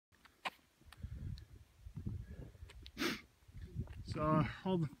So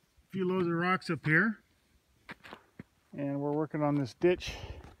hauled a few loads of rocks up here, and we're working on this ditch.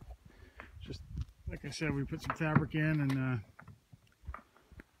 Just like I said, we put some fabric in, and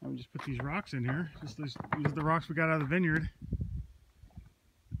we just put these rocks in here. These are the rocks we got out of the vineyard,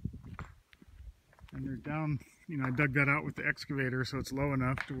 and they're down. You know, I dug that out with the excavator, so it's low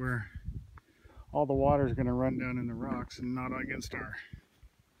enough to where all the water is going to run down in the rocks and not against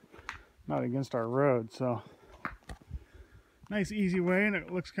our road. So nice easy way, and it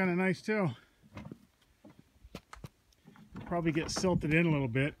looks kind of nice too. Probably get silted in a little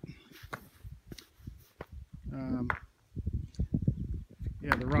bit.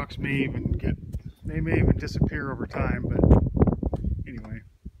 Yeah, the rocks may even disappear over time, but anyway,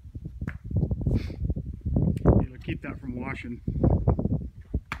 it'll keep that from washing.